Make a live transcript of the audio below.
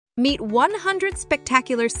Meet 100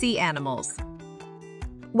 spectacular sea animals.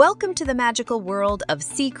 Welcome to the magical world of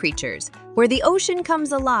sea creatures, where the ocean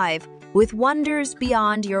comes alive with wonders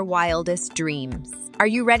beyond your wildest dreams. Are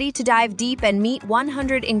you ready to dive deep and meet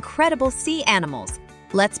 100 incredible sea animals?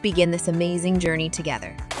 Let's begin this amazing journey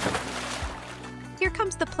together. Here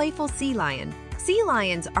comes the playful sea lion. Sea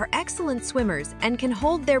lions are excellent swimmers and can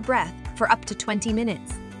hold their breath for up to 20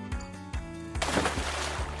 minutes.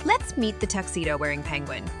 Let's meet the tuxedo-wearing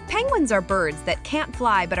penguin. Penguins are birds that can't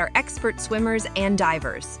fly but are expert swimmers and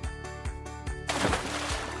divers.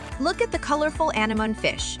 Look at the colorful anemone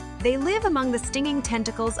fish. They live among the stinging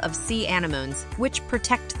tentacles of sea anemones, which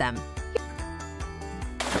protect them.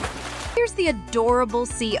 Here's the adorable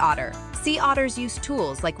sea otter. Sea otters use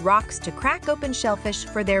tools like rocks to crack open shellfish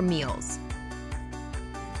for their meals.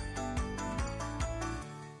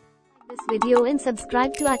 This video and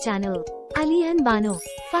subscribe to our channel. Ali and Bano,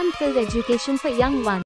 fun-filled education for young ones.